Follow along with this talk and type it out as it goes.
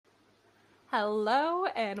Hello,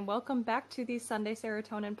 and welcome back to the Sunday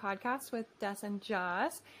Serotonin podcast with Des and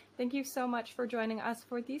Joss. Thank you so much for joining us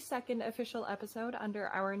for the second official episode under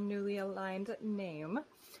our newly aligned name.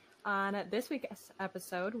 On this week's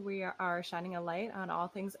episode, we are shining a light on all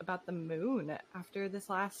things about the moon. After this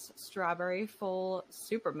last strawberry full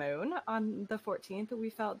supermoon on the 14th, we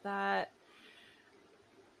felt that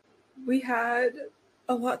we had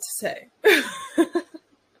a lot to say.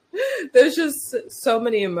 There's just so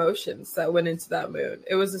many emotions that went into that moon.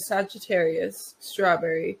 It was a Sagittarius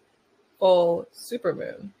strawberry full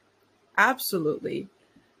supermoon. Absolutely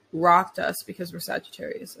rocked us because we're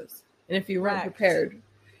Sagittariuses. And if you weren't prepared,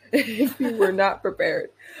 if you were not prepared,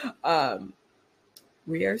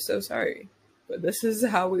 we are so sorry. But this is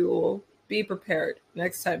how we will be prepared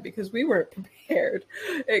next time because we weren't prepared.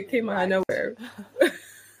 It came out of nowhere.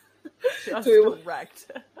 Just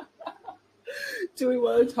direct. Do we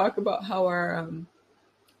want to talk about how our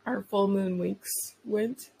full moon weeks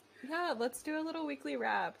went? Yeah, let's do a little weekly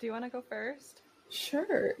wrap. Do you want to go first?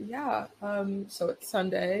 Sure, yeah. So it's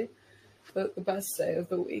Sunday. The best day of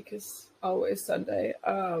the week is always Sunday.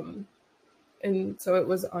 And so it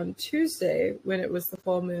was on Tuesday when it was the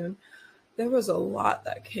full moon. There was a lot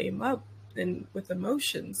that came up and with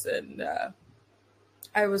emotions. And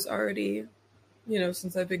I was already,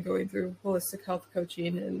 since I've been going through holistic health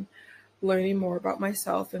coaching and learning more about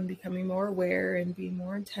myself and becoming more aware and being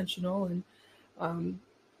more intentional. And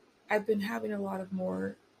I've been having a lot of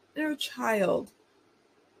more inner child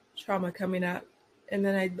trauma coming up. And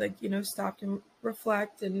then I'd stop and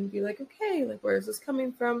reflect and be like, okay, where is this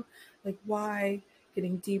coming from? Why?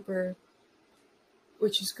 Getting deeper,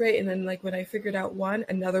 which is great. And then when I figured out one,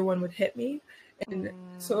 another one would hit me. And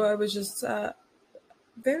so I was just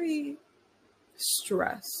very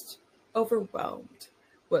stressed, overwhelmed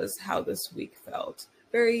was how this week felt.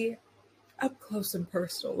 Very up close and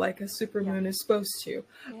personal, like a supermoon is supposed to.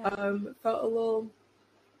 Yeah. Felt a little,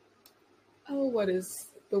 what is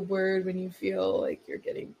the word when you feel like you're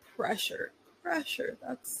getting pressure? Pressure,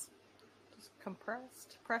 that's... Just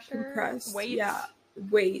compressed? Pressure? Compressed, weight? Yeah.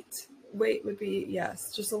 Weight would be,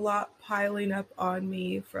 yes. Just a lot piling up on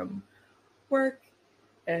me from work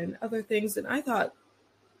and other things. And I thought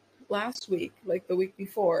last week, the week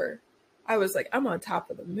before, I was like, I'm on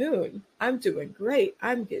top of the moon. I'm doing great.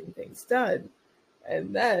 I'm getting things done.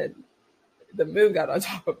 And then the moon got on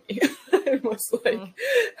top of me. It was like,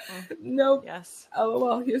 nope. Yes.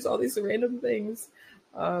 LOL, here's all these random things.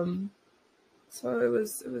 So it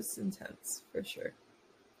was intense for sure.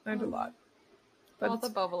 Learned a lot. But all the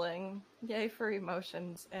bubbling. Yay for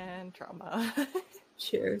emotions and trauma.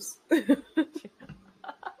 Cheers.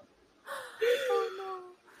 Oh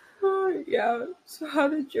no. Yeah. So how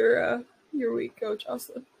did your week go,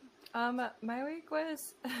 Jocelyn? My week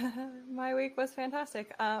was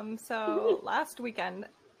fantastic. So last weekend,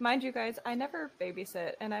 mind you guys, I never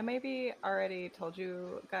babysit, and I maybe already told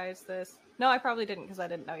you guys this. No, I probably didn't because I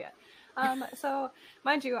didn't know yet. So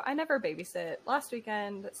mind you, I never babysit. Last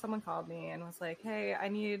weekend, someone called me and was like, "Hey, I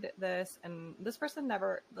need this," and this person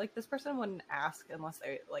wouldn't ask unless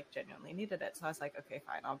they genuinely needed it. So I was like, "Okay,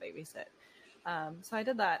 fine, I'll babysit." So I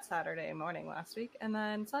did that Saturday morning last week, and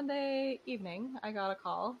then Sunday evening I got a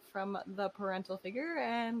call from the parental figure,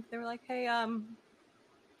 and they were like, "Hey,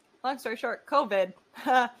 long story short, COVID.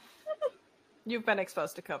 You've been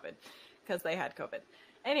exposed to COVID," because they had COVID.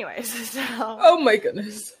 Anyways, so oh my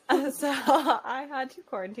goodness. So I had to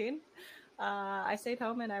quarantine. I stayed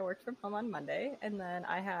home and I worked from home on Monday, and then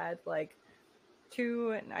I had I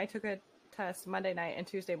took a test Monday night and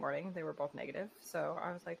Tuesday morning. They were both negative. So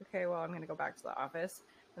I was like, okay, well, I'm going to go back to the office.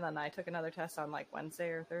 And then I took another test on Wednesday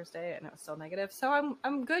or Thursday, and it was still negative. So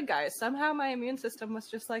I'm good, guys. Somehow my immune system was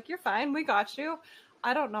just like, you're fine. We got you.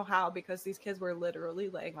 I don't know how, because these kids were literally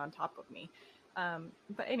laying on top of me.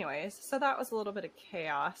 But anyways, so that was a little bit of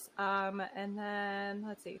chaos. And then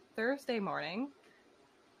let's see, Thursday morning,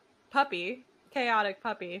 chaotic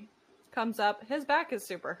puppy comes up. His back is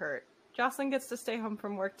super hurt. Jocelyn gets to stay home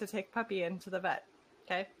from work to take puppy into the vet.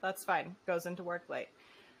 Okay, that's fine. Goes into work late.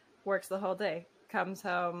 Works the whole day. Comes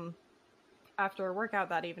home after a workout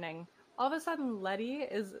that evening. All of a sudden, Letty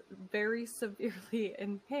is very severely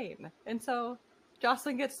in pain. And so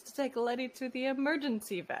Jocelyn gets to take Letty to the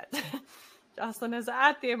emergency vet. Jocelyn is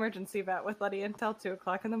at the emergency vet with Letty until 2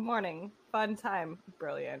 o'clock in the morning. Fun time.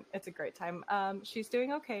 Brilliant. It's a great time. She's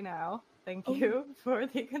doing okay now. Thank you for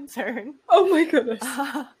the concern. Oh my goodness.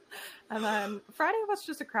 And then Friday was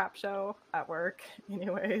just a crap show at work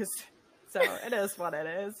anyways. So it is what it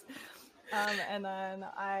is. And then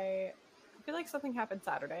I feel like something happened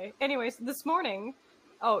Saturday. Anyways, this morning,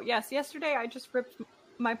 yesterday I just ripped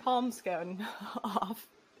my palm skin off.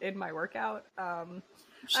 in my workout.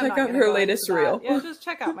 Check out her latest reel. Yeah, just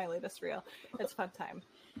check out my latest reel. It's a fun time.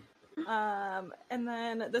 And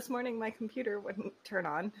then this morning my computer wouldn't turn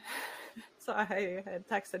on. So I had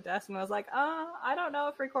texted Des and I was like, I don't know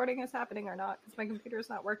if recording is happening or not because my computer's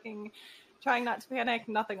not working. Trying not to panic,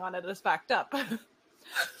 nothing on it is backed up.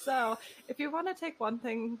 So if you want to take one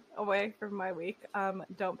thing away from my week,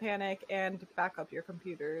 don't panic and back up your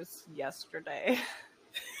computers yesterday.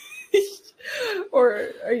 Or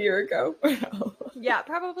a year ago. Yeah,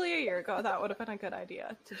 probably a year ago. That would have been a good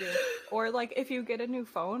idea to do. Or like if you get a new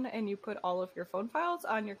phone and you put all of your phone files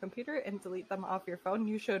on your computer and delete them off your phone,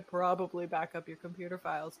 you should probably back up your computer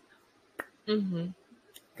files. Mm-hmm.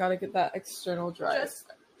 Gotta get that external drive.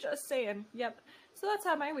 Just saying. Yep. So that's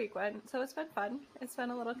how my week went. So it's been fun. It's been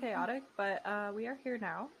a little chaotic, but we are here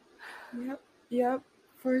now. Yep,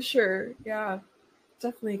 for sure. Yeah,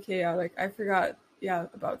 definitely chaotic. I forgot,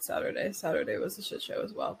 about Saturday. Saturday was a shit show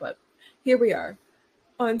as well, but here we are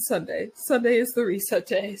on Sunday. Sunday is the reset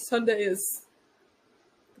day. Sunday is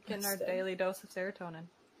getting our daily dose of serotonin.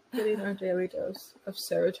 Getting our daily dose of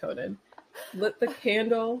serotonin. Lit the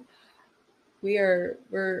candle. We're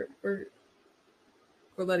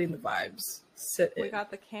letting the vibes sit in. We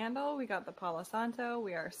got the candle. We got the Palo Santo.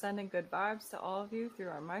 We are sending good vibes to all of you through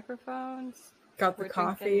our microphones. Got the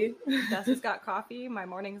coffee. Des has got coffee. My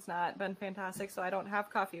morning's not been fantastic, so I don't have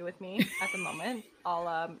coffee with me at the moment.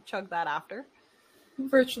 I'll chug that after. I'm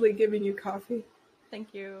virtually giving you coffee.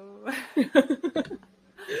 Thank you. All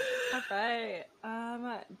right.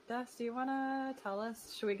 Des, do you want to tell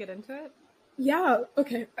us? Should we get into it? Yeah.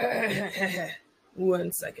 Okay.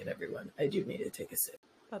 1 second, everyone. I do need to take a sip.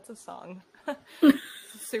 That's a song.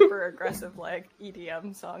 Super aggressive, like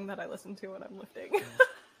EDM song that I listen to when I'm lifting.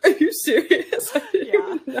 Are you serious?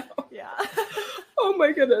 Yeah. Yeah. Oh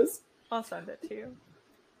my goodness. I'll send it to you.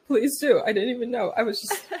 Please do. I didn't even know. I was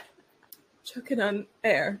just choking on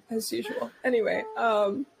air as usual. Anyway,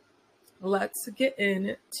 let's get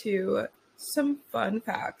into some fun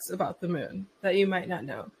facts about the moon that you might not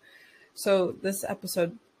know. So this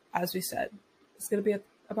episode, as we said, is going to be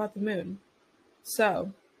about the moon.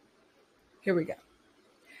 So here we go.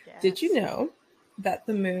 Yes. Did you know that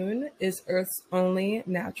the moon is Earth's only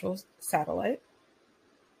natural satellite?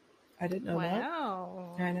 I didn't know that.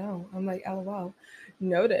 Wow. I know. I'm like, LOL.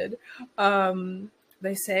 Noted.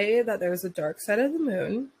 They say that there's a dark side of the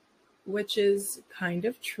moon, which is kind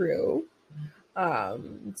of true.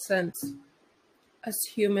 Since us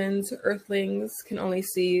humans, Earthlings, can only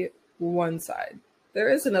see one side. There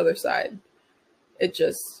is another side. It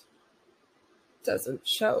just doesn't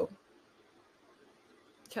show.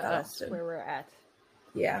 To us, where we're at.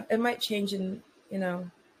 Yeah, it might change in,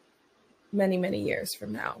 many, many years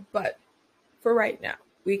from now. But for right now,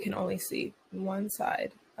 we can only see one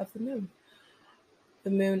side of the moon.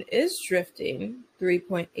 The moon is drifting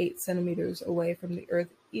 3.8 centimeters away from the Earth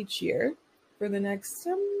each year for the next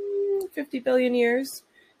 50 billion years.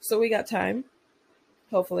 So we got time.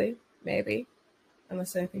 Hopefully, maybe,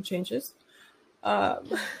 unless anything changes.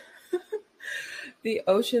 The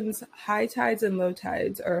ocean's high tides and low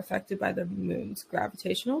tides are affected by the moon's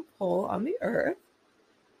gravitational pull on the Earth.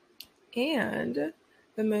 And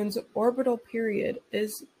the moon's orbital period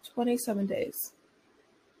is 27 days.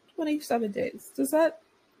 27 days. Does that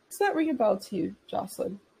ring a bell to you,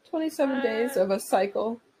 Jocelyn? 27 days of a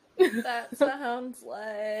cycle. That sounds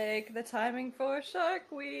like the timing for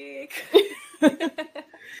Shark Week.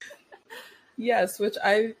 Yes, which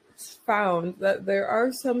I found that there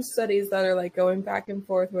are some studies that are like going back and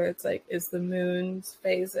forth where it's like, is the moon's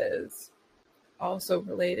phases also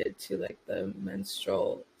related to like the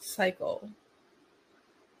menstrual cycle?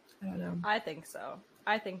 I don't know. I think so.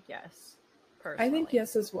 I think yes. Personally. I think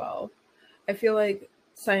yes as well. I feel like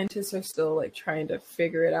scientists are still like trying to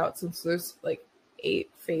figure it out since there's like 8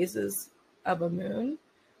 phases of a moon.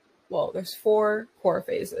 Well, there's 4 core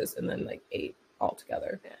phases and then like 8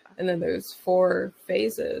 altogether. Yeah. And then there's 4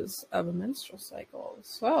 phases of a menstrual cycle.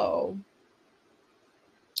 So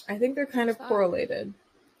I think they're kind of correlated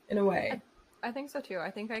in a way. I think so too.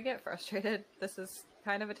 I think I get frustrated. This is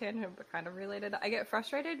kind of a tangent, but kind of related. I get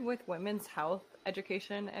frustrated with women's health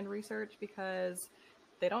education and research because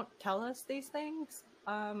they don't tell us these things.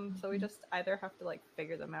 So we just either have to like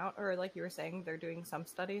figure them out, or like you were saying, they're doing some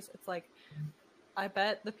studies. It's like, I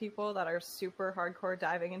bet the people that are super hardcore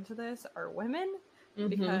diving into this are women,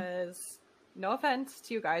 because no offense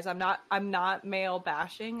to you guys, I'm not male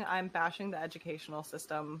bashing. I'm bashing the educational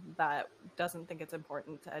system that doesn't think it's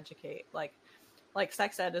important to educate. Like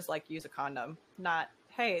sex ed is like, use a condom, not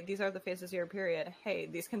hey, these are the phases of your period. Hey,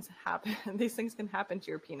 these can happen. These things can happen to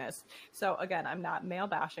your penis. So again, I'm not male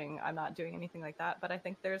bashing. I'm not doing anything like that. But I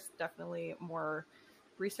think there's definitely more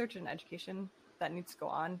research and education that needs to go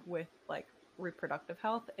on with like reproductive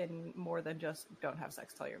health, and more than just don't have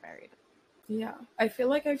sex till you're married. Yeah, I feel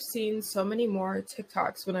like I've seen so many more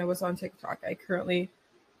TikToks when I was on TikTok. I currently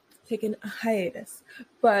taken a hiatus,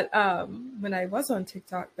 but when I was on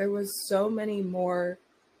TikTok, there was so many more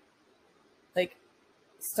like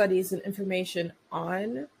studies and information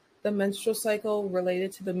on the menstrual cycle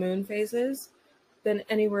related to the moon phases than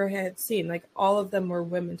anywhere I had seen. Like all of them were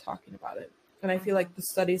women talking about it, and I feel like the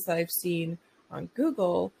studies that I've seen on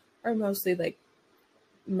Google are mostly like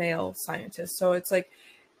male scientists. So it's like,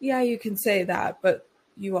 yeah, you can say that, but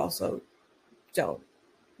you also don't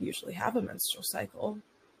usually have a menstrual cycle.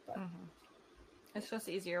 But it's just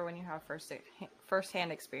easier when you have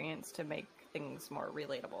first-hand experience to make things more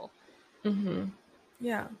relatable.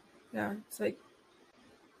 Yeah. It's like,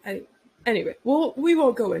 anyway, we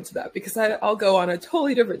won't go into that because I'll go on a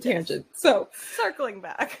totally different tangent. So circling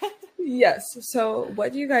back. Yes. So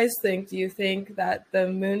what do you guys think? Do you think that the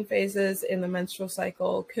moon phases in the menstrual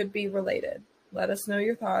cycle could be related? Let us know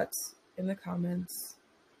your thoughts in the comments.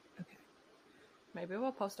 Okay. Maybe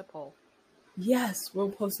we'll post a poll. Yes, we'll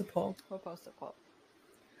post a poll. All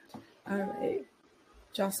right.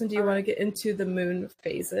 Jocelyn, do you want to get into the moon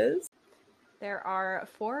phases? There are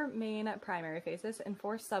 4 main primary phases and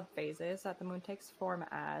 4 sub-phases that the moon takes form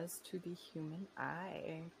as to the human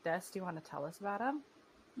eye. Des, do you want to tell us about them?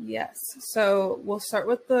 Yes. So we'll start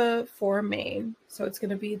with the 4 main. So it's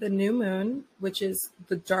going to be the new moon, which is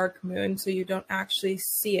the dark moon. So you don't actually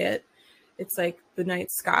see it. It's like the night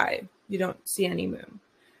sky. You don't see any moon.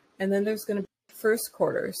 And then there's going to be the first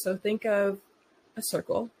quarter. So think of a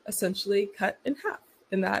circle essentially cut in half.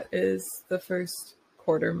 And that is the first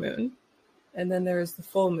quarter moon. And then there's the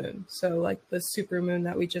full moon. So like the super moon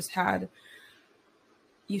that we just had,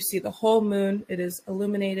 you see the whole moon. It is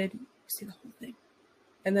illuminated. You see the whole thing.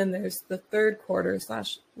 And then there's the third quarter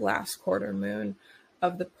 / last quarter moon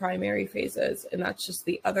of the primary phases. And that's just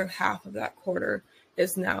the other half of that quarter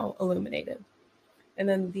is now illuminated. And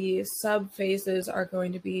then the sub phases are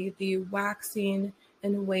going to be the waxing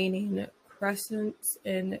and waning crescents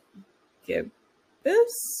and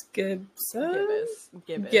gibbous.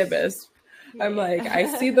 I'm like,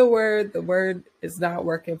 I see the word is not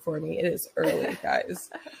working for me. It is early, guys.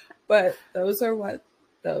 But those are what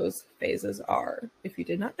those phases are, if you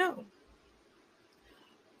did not know.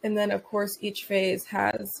 And then, of course, each phase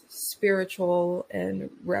has spiritual and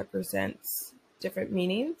represents different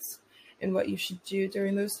meanings and what you should do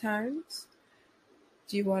during those times.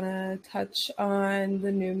 Do you want to touch on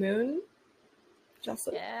the new moon,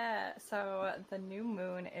 Jocelyn? Yeah, so the new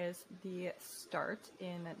moon is the start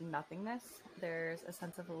in nothingness. There's a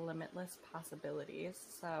sense of limitless possibilities.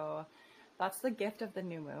 So that's the gift of the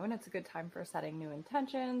new moon. It's a good time for setting new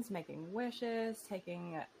intentions, making wishes,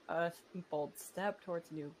 taking a bold step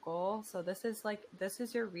towards a new goal. So this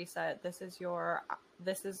is your reset.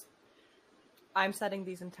 I'm setting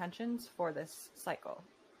these intentions for this cycle.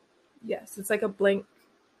 Yes, it's like a blank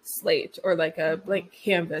slate or like a blank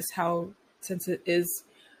canvas, since it is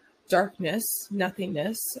darkness,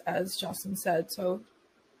 nothingness, as Jocelyn said. So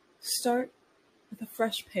start with a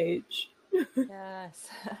fresh page. Yes.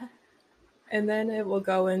 And then it will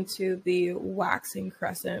go into the waxing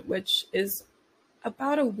crescent, which is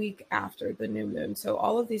about a week after the new moon. So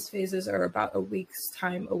all of these phases are about a week's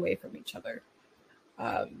time away from each other.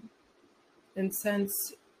 And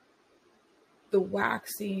since the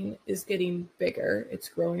waxing is getting bigger, it's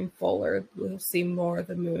growing fuller, we'll see more of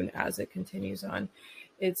the moon as it continues on.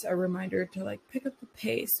 It's a reminder to like pick up the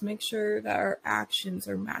pace, make sure that our actions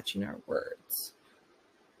are matching our words.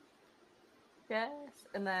 Yes,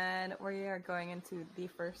 and then we are going into the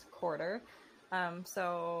first quarter.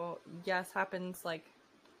 So yes, happens like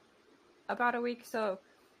about a week. So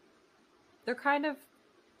they're kind of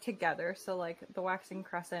together. So like the waxing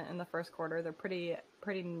crescent and the first quarter, they're pretty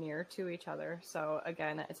near to each other. So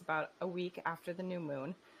again, it's about a week after the new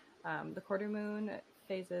moon. The quarter moon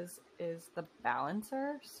phases is the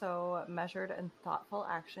balancer. So measured and thoughtful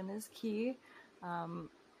action is key.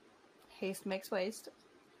 Haste makes waste.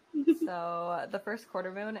 So the first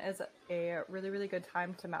quarter moon is a really, really good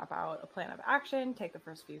time to map out a plan of action, take the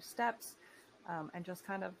first few steps, and just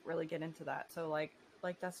kind of really get into that. So like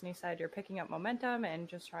Destiny said, you're picking up momentum and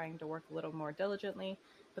just trying to work a little more diligently,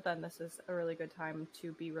 but then this is a really good time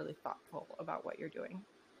to be really thoughtful about what you're doing.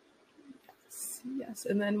 Yes.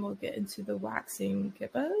 And then we'll get into the waxing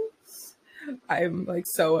gibbous. I'm like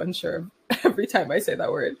so unsure every time I say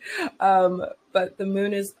that word. But the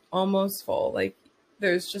moon is almost full. Like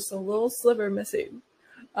There's just a little sliver missing.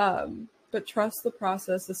 But trust the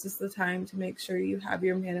process. This is the time to make sure you have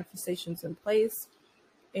your manifestations in place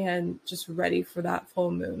and just ready for that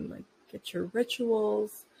full moon. Like, get your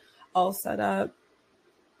rituals all set up.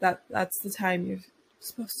 That's the time you're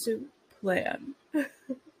supposed to plan.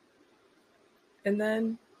 And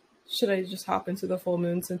then, should I just hop into the full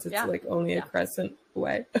moon since it's like only a crescent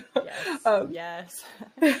away? Yes.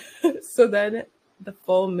 So then the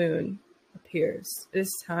full moon appears. It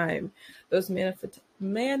is time. Those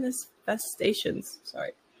manifestations,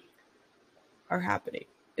 are happening.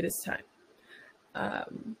 It is time.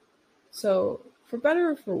 So for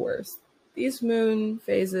better or for worse, these moon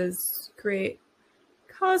phases create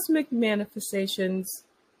cosmic manifestations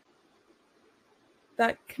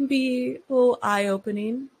that can be a little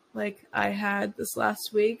eye-opening. Like I had this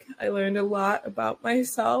last week. I learned a lot about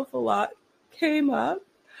myself. A lot came up.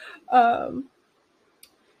 And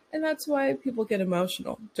that's why people get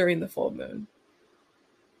emotional during the full moon.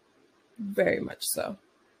 Very much so.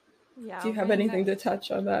 Yeah. Do you have anything to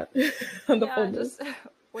touch on that? On the full moon? Just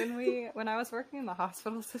when I was working in the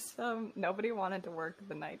hospital system, nobody wanted to work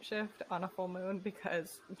the night shift on a full moon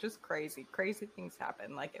because just crazy things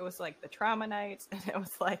happen. Like it was like the trauma nights, and it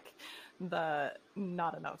was like the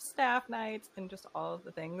not enough staff nights, and just all of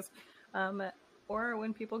the things. Or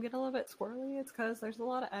when people get a little bit squirrely, it's because there's a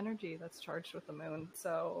lot of energy that's charged with the moon.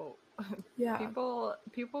 So yeah, people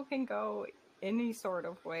can go any sort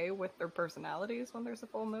of way with their personalities when there's a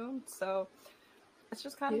full moon. So it's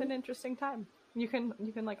just kind of an interesting time. You can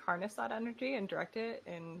like harness that energy and direct it,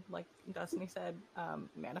 and like Destiny said,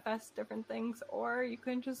 manifest different things, or you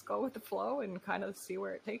can just go with the flow and kind of see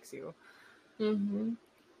where it takes you. Mm-hmm.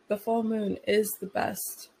 The full moon is the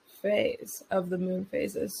best phase of the moon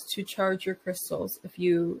phases to charge your crystals. If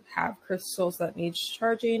you have crystals that need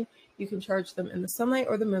charging, you can charge them in the sunlight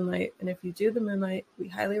or the moonlight. And if you do the moonlight, we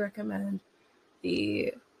highly recommend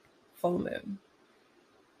the full moon.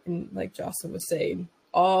 And like Jocelyn was saying,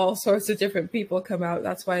 all sorts of different people come out.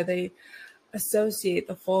 That's why they associate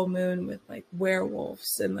the full moon with like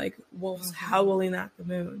werewolves and like wolves howling at the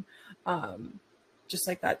moon. Just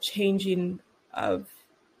like that changing of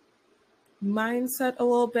mindset a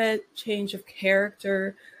little bit, change of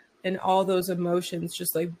character, and all those emotions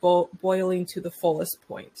just like boiling to the fullest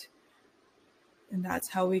point. And that's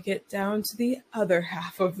how we get down to the other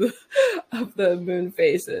half of the moon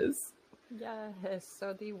phases. Yes,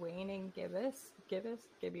 so the waning gibbous,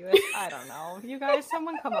 I don't know. You guys,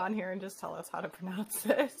 someone come on here and just tell us how to pronounce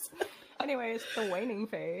this. Anyways, the waning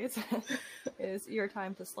phase is your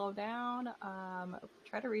time to slow down.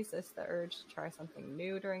 Try to resist the urge to try something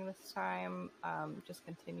new during this time. Just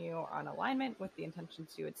continue on alignment with the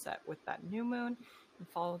intentions you had set with that new moon and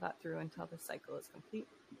follow that through until the cycle is complete.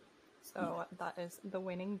 So that is the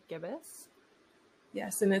waning gibbous.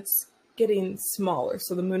 Yes, and it's getting smaller.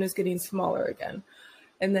 So the moon is getting smaller again.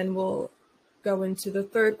 And then we'll go into the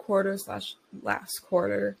third quarter / last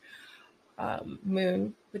quarter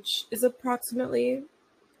moon, which is approximately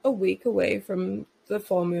a week away from the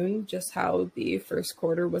full moon, just how the first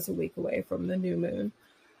quarter was a week away from the new moon.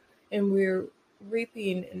 And we're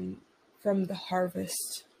reaping from the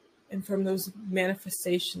harvest and from those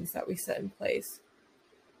manifestations that we set in place.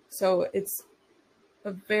 So it's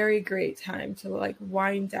a very great time to like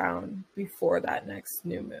wind down before that next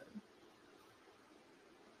new moon.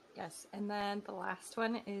 Yes, and then the last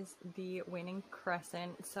one is the waning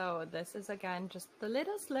crescent. So this is again just the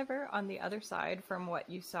little sliver on the other side from what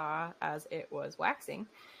you saw as it was waxing.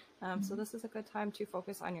 So this is a good time to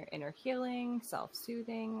focus on your inner healing,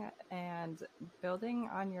 self-soothing, and building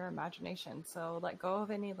on your imagination. So let go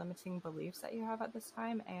of any limiting beliefs that you have at this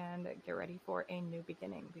time and get ready for a new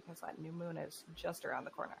beginning because that new moon is just around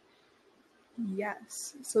the corner.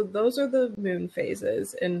 Yes. So those are the moon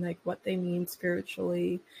phases and like what they mean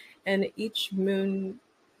spiritually. And each moon,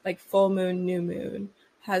 like full moon, new moon,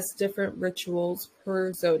 has different rituals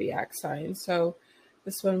per zodiac sign. So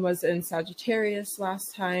this one was in Sagittarius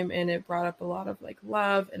last time, and it brought up a lot of like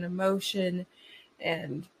love and emotion,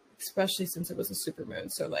 and especially since it was a super moon.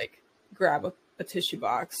 So like grab a tissue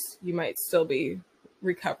box. You might still be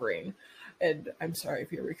recovering. And I'm sorry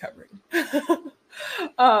if you're recovering. We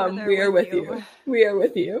are with you. We are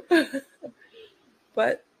with you.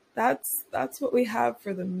 But that's what we have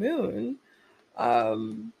for the moon.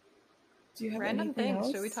 Do you have random things?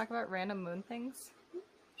 Else? Should we talk about random moon things?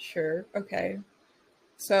 Sure. Okay.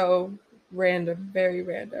 So random, very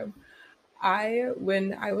random.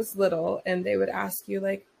 When I was little and they would ask you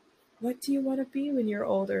like, what do you want to be when you're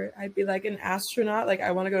older? I'd be like an astronaut. Like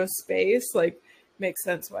I want to go to space. Like makes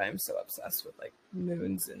sense why I'm so obsessed with like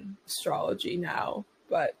moons and astrology now.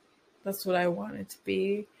 But That's what I wanted to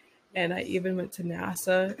be. And I even went to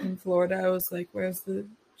NASA in Florida. I was like, where's the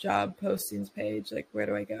job postings page? Like, where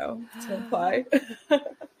do I go to apply? Love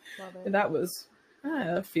it. And that was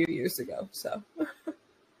a few years ago. So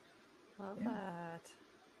Love that.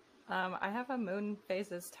 I have a moon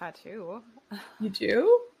phases tattoo. You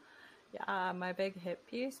do? Yeah, my big hip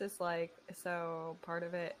piece is like, so part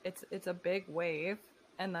of it, it's a big wave,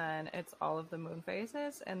 and then it's all of the moon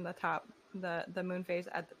phases, and the top, the moon phase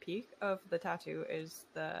at the peak of the tattoo is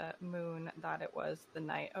the moon that it was the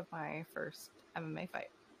night of my first MMA fight.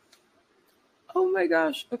 Oh my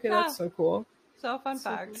gosh. Okay, that's so cool. So fun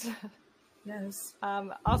fact. Cool. Yes.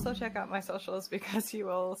 Also check out my socials because you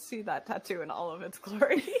will see that tattoo in all of its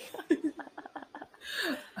glory.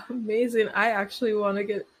 Amazing. I actually want to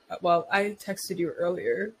get, well, I texted you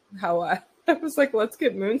earlier how I was like, let's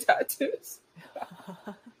get moon tattoos.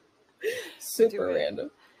 Super random.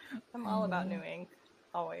 I'm all about new ink,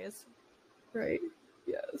 always. Right.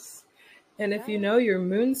 Yes. And if you know your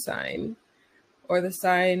moon sign or the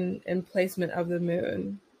sign and placement of the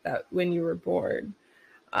moon that when you were born,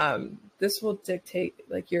 this will dictate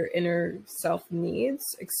like your inner self needs,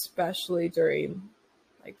 especially during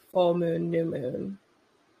like full moon, new moon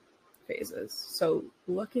phases. So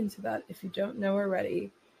look into that if you don't know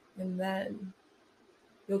already, and then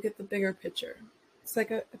you'll get the bigger picture. It's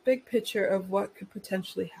like a big picture of what could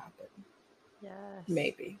potentially happen. Yes.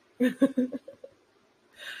 Maybe.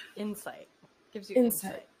 Insight. Gives you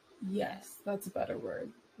insight. Yes, that's a better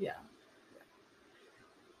word. Yeah.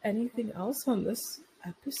 Anything else on this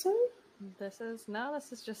episode? This is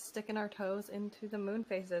just sticking our toes into the moon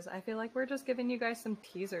phases. I feel like we're just giving you guys some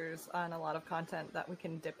teasers on a lot of content that we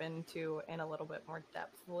can dip into in a little bit more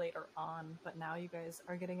depth later on. But now you guys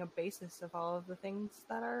are getting a basis of all of the things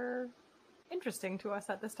that are interesting to us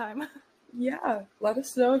at this time. Yeah. Let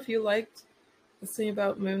us know if you liked listening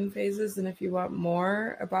about moon phases and if you want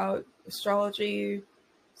more about astrology,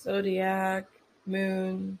 zodiac,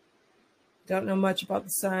 moon. Don't know much about the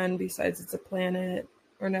sun besides it's a planet.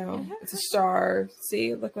 Or no, it's a star.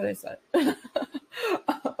 See, look what I said.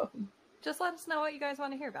 Just let us know what you guys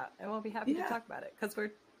want to hear about, and we'll be happy to talk about it because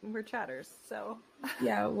we're chatters. So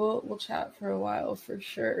yeah, we'll chat for a while for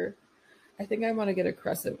sure. I think I want to get a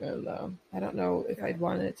crescent moon though. I don't know if I'd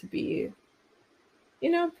want it to be,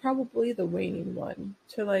 probably the waning one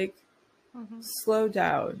to like slow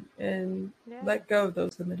down and let go of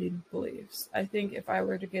those limiting beliefs. I think if I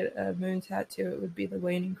were to get a moon tattoo, it would be the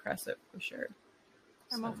waning crescent for sure.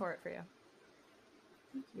 I'm all for it for you.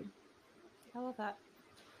 Thank you. I love that.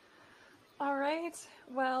 All right.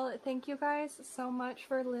 Well, thank you guys so much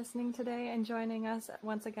for listening today and joining us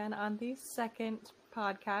once again on the second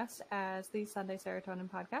podcast as the Sunday Serotonin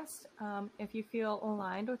Podcast. If you feel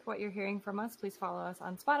aligned with what you're hearing from us, please follow us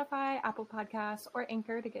on Spotify, Apple Podcasts, or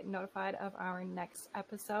Anchor to get notified of our next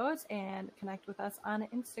episodes, and connect with us on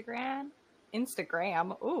Instagram.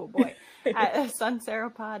 Oh boy. At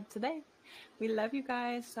SunSeroPod today. We love you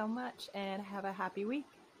guys so much and have a happy week.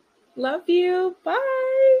 Love you.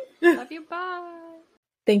 Bye. Love you. Bye.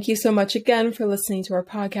 Thank you so much again for listening to our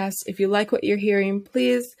podcast. If you like what you're hearing,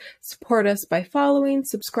 please support us by following,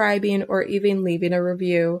 subscribing, or even leaving a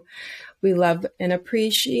review. We love and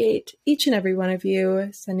appreciate each and every one of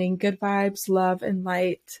you, sending good vibes, love, and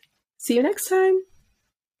light. See you next time.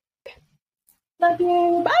 Love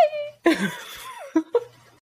you. Bye.